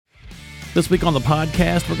This week on the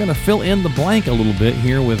podcast, we're going to fill in the blank a little bit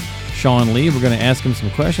here with Sean Lee. We're going to ask him some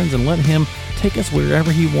questions and let him take us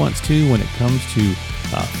wherever he wants to when it comes to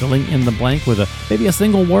filling in the blank with maybe a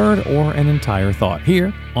single word or an entire thought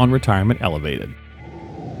here on Retirement Elevated.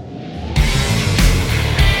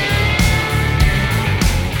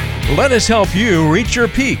 Let us help you reach your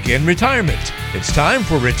peak in retirement. It's time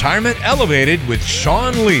for Retirement Elevated with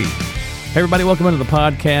Sean Lee. Hey everybody, welcome into the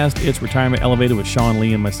podcast. It's Retirement Elevated with Sean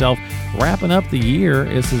Lee and myself. Wrapping up the year.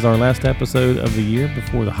 This is our last episode of the year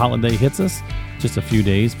before the holiday hits us. Just a few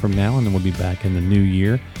days from now, and then we'll be back in the new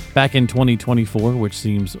year. Back in 2024, which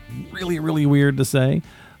seems really, really weird to say.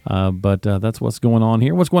 But that's what's going on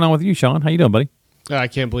here. What's going on with you, Sean? How you doing, buddy? I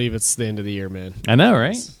can't believe it's the end of the year, man. I know,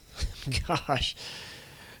 right? Gosh.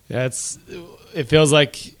 It feels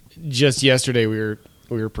like just yesterday we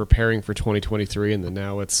were preparing for 2023, and then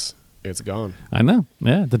now it's gone. I know.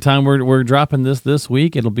 Yeah. At the time we're dropping this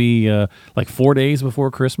week, it'll be like 4 days before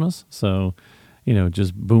Christmas. So,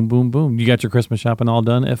 just boom, boom, boom. You got your Christmas shopping all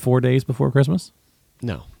done at 4 days before Christmas?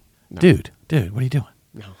 No. Dude, what are you doing?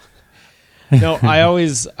 No,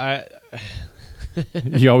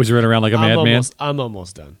 You always run around like a madman? I'm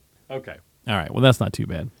almost done. Okay. All right. Well, that's not too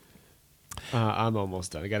bad. I'm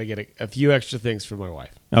almost done. I got to get a few extra things for my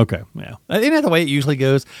wife. Okay, yeah. Isn't that the way it usually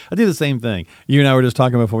goes? I do the same thing. You and I were just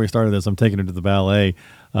talking before we started this. I'm taking her to the ballet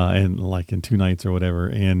in 2 nights or whatever,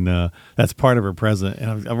 and that's part of her present. And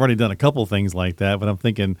I've already done a couple things like that, but I'm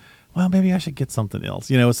thinking, well, maybe I should get something else.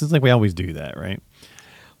 It seems like we always do that, right?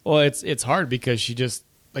 Well, it's hard because she just,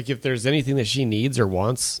 if there's anything that she needs or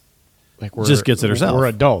wants, we're just gets it herself. We're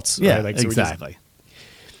adults. Yeah, right? So exactly.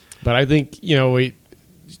 But I think,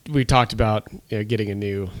 we talked about getting a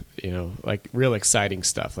new, real exciting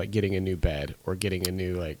stuff, like getting a new bed or getting a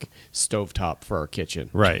new stovetop for our kitchen.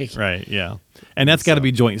 Right, yeah. And that's got to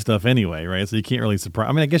be joint stuff anyway, right? So you can't really surprise.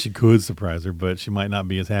 I mean, I guess you could surprise her, but she might not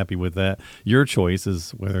be as happy with that. Your choice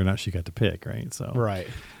is whether or not she got to pick, right? So right.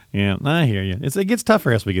 Yeah, I hear you. It gets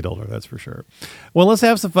tougher as we get older, that's for sure. Well, let's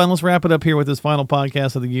have some fun. Let's wrap it up here with this final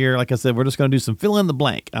podcast of the year. Like I said, we're just going to do some fill in the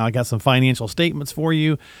blank. I got some financial statements for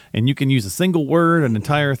you, and you can use a single word, an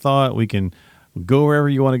entire thought. We can go wherever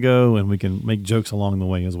you want to go, and we can make jokes along the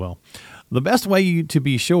way as well. The best way to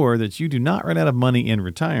be sure that you do not run out of money in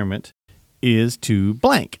retirement is to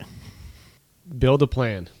blank. Build a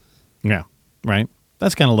plan. Yeah, right.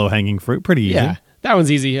 That's kind of low-hanging fruit. Pretty easy. Yeah. That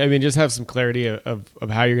one's easy. I mean, just have some clarity of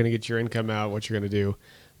how you're going to get your income out, what you're going to do,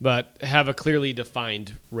 but have a clearly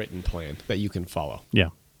defined written plan that you can follow. Yeah.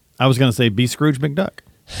 I was going to say be Scrooge McDuck.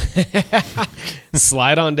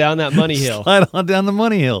 Slide on down that money hill. Slide on down the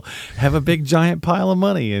money hill. Have a big giant pile of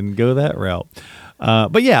money and go that route.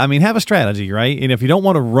 But yeah, I mean, have a strategy, right? And if you don't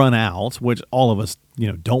want to run out, which all of us,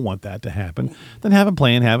 don't want that to happen, then have a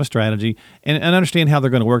plan, have a strategy, and understand how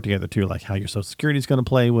they're going to work together too, like how your Social Security is going to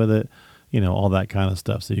play with it. All that kind of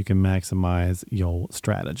stuff, so you can maximize your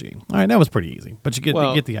strategy. All right, that was pretty easy, but you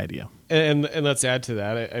get the idea. And let's add to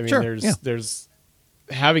that. I mean, sure, there's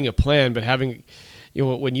having a plan, but having,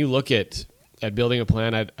 when you look at building a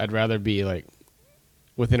plan, I'd rather be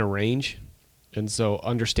within a range, and so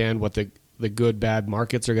understand what the good bad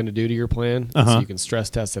markets are going to do to your plan, so you can stress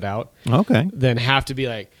test it out. Okay. Then have to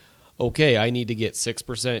be okay, I need to get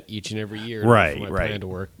 6% each and every year right, for my right. plan to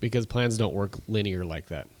work, because plans don't work linear like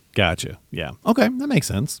that. Gotcha. Yeah. Okay, that makes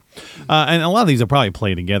sense. And a lot of these will probably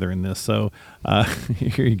play together in this. So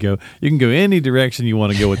here you go. You can go any direction you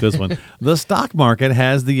want to go with this one. The stock market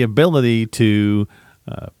has the ability to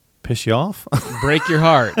piss you off, break your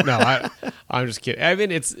heart. No, I'm just kidding. I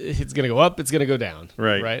mean, it's going to go up. It's going to go down.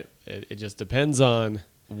 Right. It just depends on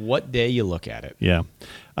what day you look at it. Yeah.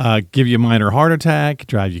 Give you a minor heart attack,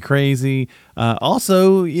 drive you crazy.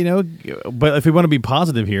 Also, but if we want to be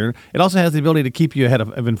positive here, it also has the ability to keep you ahead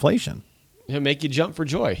of inflation. It'll make you jump for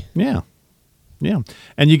joy. Yeah. Yeah.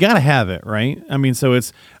 And you got to have it, right? I mean,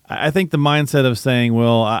 I think the mindset of saying,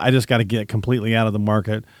 well, I just got to get completely out of the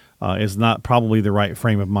market is not probably the right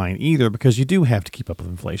frame of mind either, because you do have to keep up with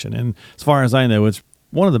inflation. And as far as I know, it's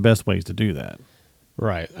one of the best ways to do that.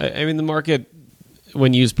 Right. I mean, the market,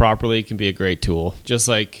 when used properly, can be a great tool, just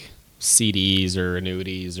like CDs or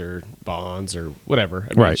annuities or bonds or whatever.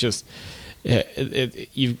 I mean, right. It's just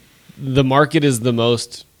the market is the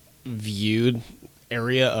most viewed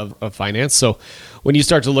area of finance. So when you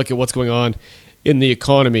start to look at what's going on in the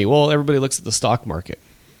economy, well, everybody looks at the stock market,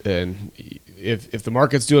 and if the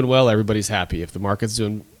market's doing well, everybody's happy. If the market's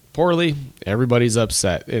doing poorly, everybody's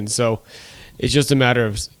upset. And so it's just a matter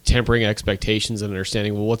of tempering expectations and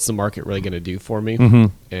understanding, well, what's the market really going to do for me? Mm-hmm.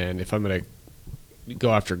 And if I'm going to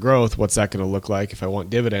go after growth, what's that going to look like? If I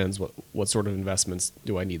want dividends, what sort of investments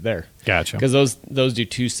do I need there? Gotcha. Because those do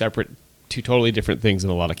two separate two totally different things in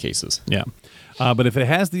a lot of cases. Yeah. But if it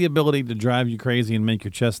has the ability to drive you crazy and make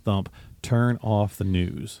your chest thump, turn off the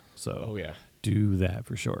news. So Oh, yeah. do that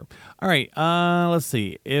for sure. All right. Let's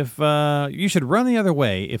see. If you should run the other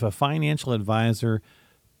way if a financial advisor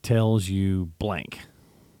tells you blank.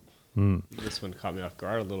 This one caught me off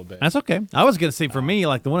guard a little bit. That's okay. I was going to say for me,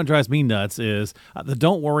 like the one that drives me nuts is the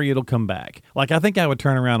don't worry, it'll come back. Like I think I would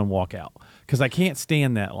turn around and walk out because I can't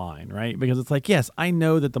stand that line, right? Because it's like, yes, I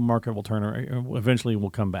know that the market will turn eventually will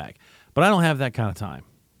come back, but I don't have that kind of time.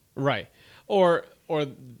 Right. Or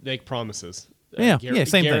make promises. Yeah,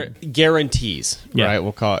 same thing. Guarantees, Yeah. right?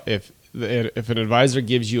 We'll call it if an advisor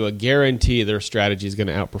gives you a guarantee their strategy is going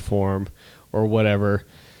to outperform or whatever.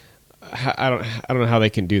 I don't know how they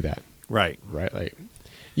can do that. Right. Right. Like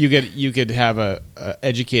you could have a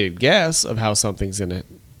educated guess of how something's going to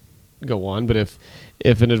go on, but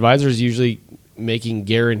if an advisor is usually making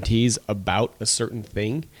guarantees about a certain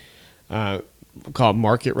thing, we'll call it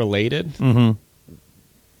market related,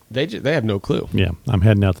 they have no clue. Yeah, I'm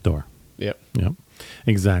heading out the door. Yep. Yep.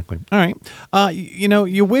 Exactly. All right.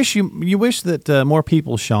 You wish that more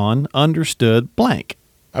people, Sean, understood blank.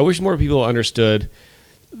 I wish more people understood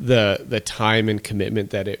the time and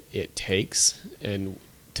commitment that it takes and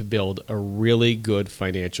to build a really good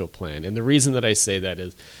financial plan. And the reason that I say that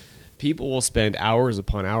is people will spend hours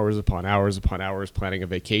upon hours upon hours upon hours planning a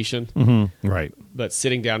vacation. Right. But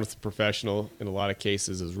sitting down with a professional in a lot of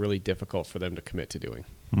cases is really difficult for them to commit to doing.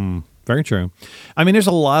 Very true. I mean, there's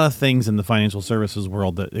a lot of things in the financial services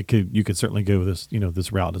world that you could certainly go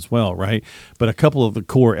this route as well, right? But a couple of the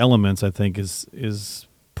core elements, I think, is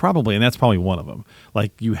probably, and that's probably one of them.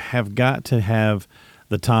 Like you have got to have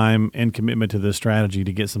the time and commitment to this strategy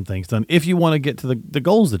to get some things done if you want to get to the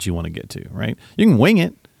goals that you want to get to, right? You can wing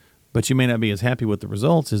it, but you may not be as happy with the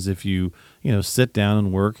results as if you sit down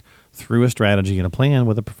and work through a strategy and a plan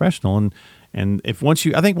with a professional. And I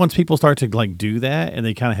think once people start to like do that and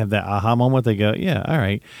they kind of have that aha moment, they go, yeah, all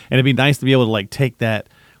right. And it'd be nice to be able to like take that,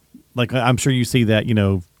 like I'm sure you see that,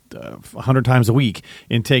 100 times a week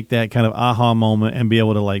and take that kind of aha moment and be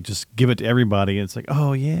able to like just give it to everybody. And it's like,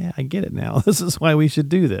 oh yeah, I get it now. This is why we should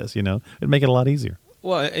do this. It'd make it a lot easier.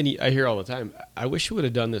 Well, and I hear all the time, I wish you would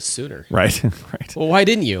have done this sooner. Right. Right. Well, why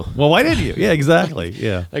didn't you? Well, why didn't you? Yeah, exactly.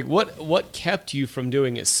 Yeah. Like what kept you from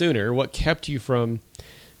doing it sooner? What kept you from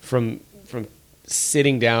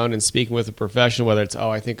sitting down and speaking with a professional, whether it's,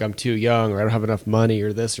 I think I'm too young or I don't have enough money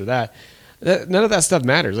or this or that. None of that stuff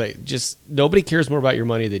matters. Like just nobody cares more about your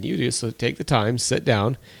money than you do. So take the time, sit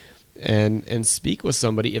down and speak with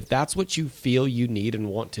somebody if that's what you feel you need and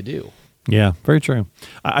want to do. Yeah, very true.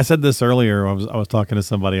 I said this earlier. I was talking to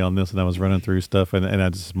somebody on this, and I was running through stuff, and I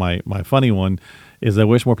just my funny one is I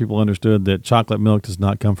wish more people understood that chocolate milk does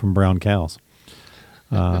not come from brown cows.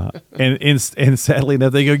 And sadly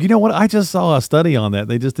enough, they go, you know what? I just saw a study on that.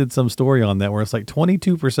 They just did some story on that where it's like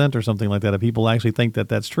 22% or something like that of people actually think that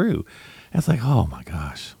that's true. And it's like, oh my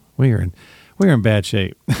gosh, we're in bad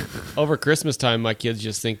shape. Over Christmas time, my kids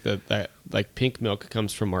just think that like pink milk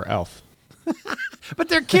comes from our elf. But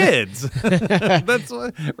they're kids. That's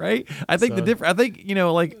what, right? I think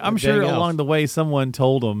I'm sure along the way someone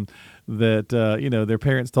told them that their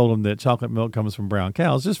parents told them that chocolate milk comes from brown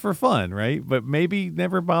cows just for fun, right? But maybe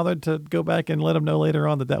never bothered to go back and let them know later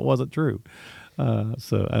on that wasn't true.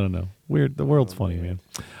 So I don't know. Weird. The world's funny, man.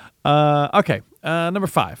 Okay. Number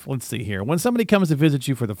 5. Let's see here. When somebody comes to visit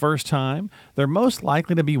you for the first time, they're most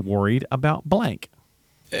likely to be worried about blank.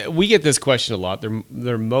 We get this question a lot.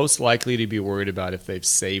 They're most likely to be worried about if they've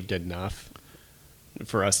saved enough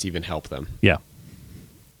for us to even help them. Yeah.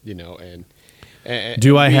 And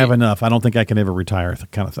do I have enough? I don't think I can ever retire,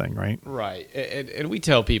 kind of thing, right? Right. And we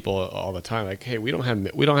tell people all the time, like, hey, we don't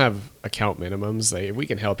have account minimums. Like, if we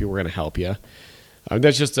can help you, we're going to help you.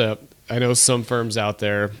 That's just I know some firms out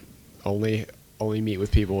there only meet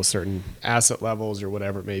with people with certain asset levels or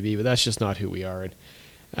whatever it may be, but that's just not who we are. And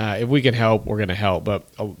if we can help, we're going to help. But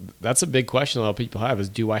that's a big question a lot of people have is,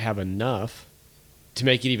 do I have enough to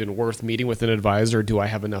make it even worth meeting with an advisor? Or do I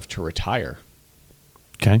have enough to retire?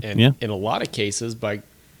 Okay. And in a lot of cases, by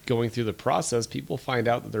going through the process, people find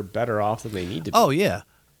out that they're better off than they need to be. Oh, yeah.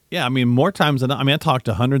 Yeah, I mean, more times than not. I mean, I talk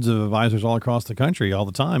to hundreds of advisors all across the country all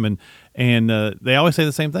the time, and they always say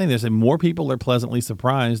the same thing. They say more people are pleasantly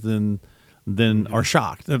surprised than are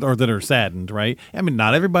shocked or that are saddened, right? I mean,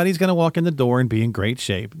 not everybody's going to walk in the door and be in great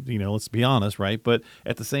shape, let's be honest, right? But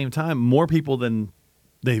at the same time, more people than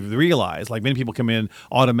They realize, like many people come in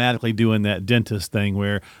automatically doing that dentist thing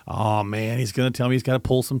where, oh man, he's going to tell me he's got to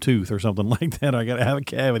pull some tooth or something like that. Or I got to have a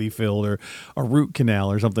cavity filled or a root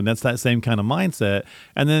canal or something. That's that same kind of mindset.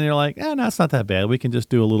 And then you're like, no, it's not that bad. We can just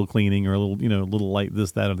do a little cleaning or a little, a little like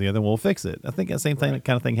this, that, or the other. We'll fix it. I think that same thing, that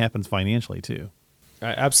kind of thing happens financially too.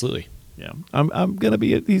 Absolutely. Yeah. I'm going to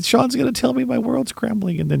be, Sean's going to tell me my world's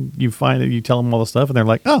crumbling. And then you find it, you tell them all the stuff and they're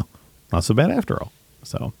like, oh, not so bad after all.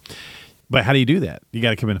 So, but how do you do that? You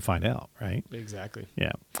got to come in and find out, right? Exactly.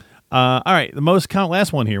 Yeah. All right. The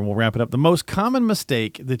last one here, we'll wrap it up. The most common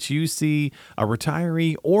mistake that you see a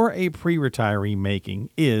retiree or a pre-retiree making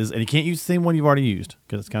is, and you can't use the same one you've already used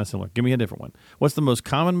because it's kind of similar. Give me a different one. What's the most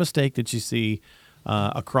common mistake that you see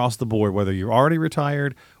across the board, whether you're already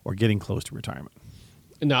retired or getting close to retirement?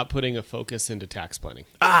 Not putting a focus into tax planning.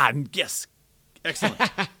 Yes. Excellent.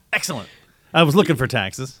 Excellent. I was looking for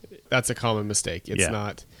taxes. That's a common mistake. It's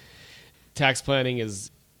not. Tax planning is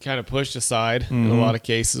kind of pushed aside in a lot of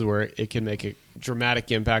cases where it can make a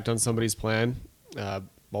dramatic impact on somebody's plan,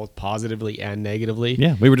 both positively and negatively.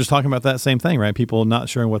 Yeah, we were just talking about that same thing, right? People not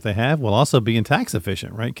sure what they have while also being tax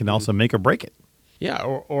efficient, right? Can also make or break it. Yeah,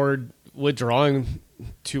 or withdrawing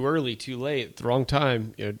too early, too late, at the wrong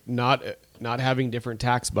time. Not having different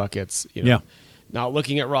tax buckets. Not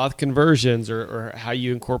looking at Roth conversions or how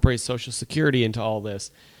you incorporate Social Security into all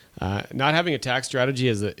this. Not having a tax strategy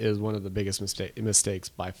is one of the biggest mistakes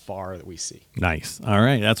by far that we see. Nice. All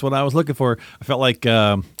right. That's what I was looking for. I felt like,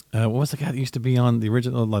 what was the guy that used to be on the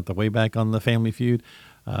original, like the way back on the Family Feud?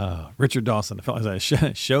 Richard Dawson. I felt like,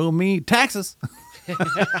 show me taxes.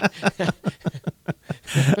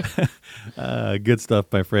 Good stuff,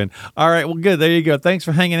 my friend. All right, well, good. There you go. Thanks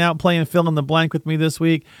for hanging out, playing Fill in the Blank with me this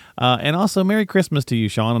week. And also, Merry Christmas to you,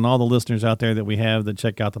 Sean, and all the listeners out there that we have that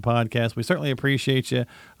check out the podcast. We certainly appreciate you,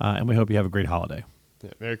 and we hope you have a great holiday.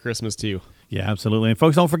 Yeah, Merry Christmas to you. Yeah, absolutely. And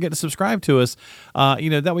folks, don't forget to subscribe to us.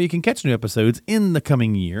 That way you can catch new episodes in the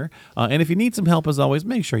coming year. And if you need some help, as always,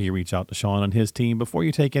 make sure you reach out to Sean and his team before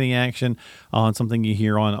you take any action on something you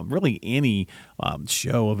hear on really any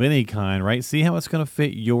show of any kind, right? See how it's going to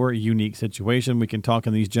fit your unique situation. We can talk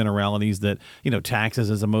in these generalities that, taxes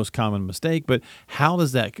is the most common mistake, but how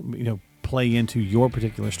does that, play into your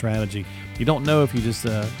particular strategy? You don't know if you just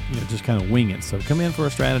kind of wing it. So come in for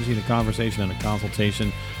a strategy and a conversation and a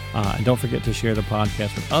consultation. And don't forget to share the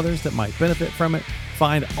podcast with others that might benefit from it.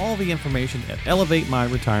 Find all the information at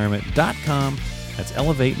elevatemyretirement.com. That's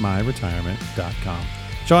elevatemyretirement.com.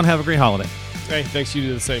 Sean, have a great holiday. Hey, thanks. You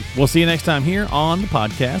do the same. We'll see you next time here on the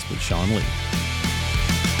podcast with Sean Lee.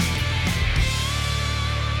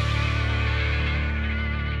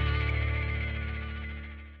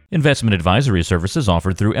 Investment advisory services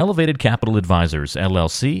offered through Elevated Capital Advisors,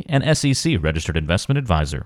 LLC, and SEC Registered Investment Advisor.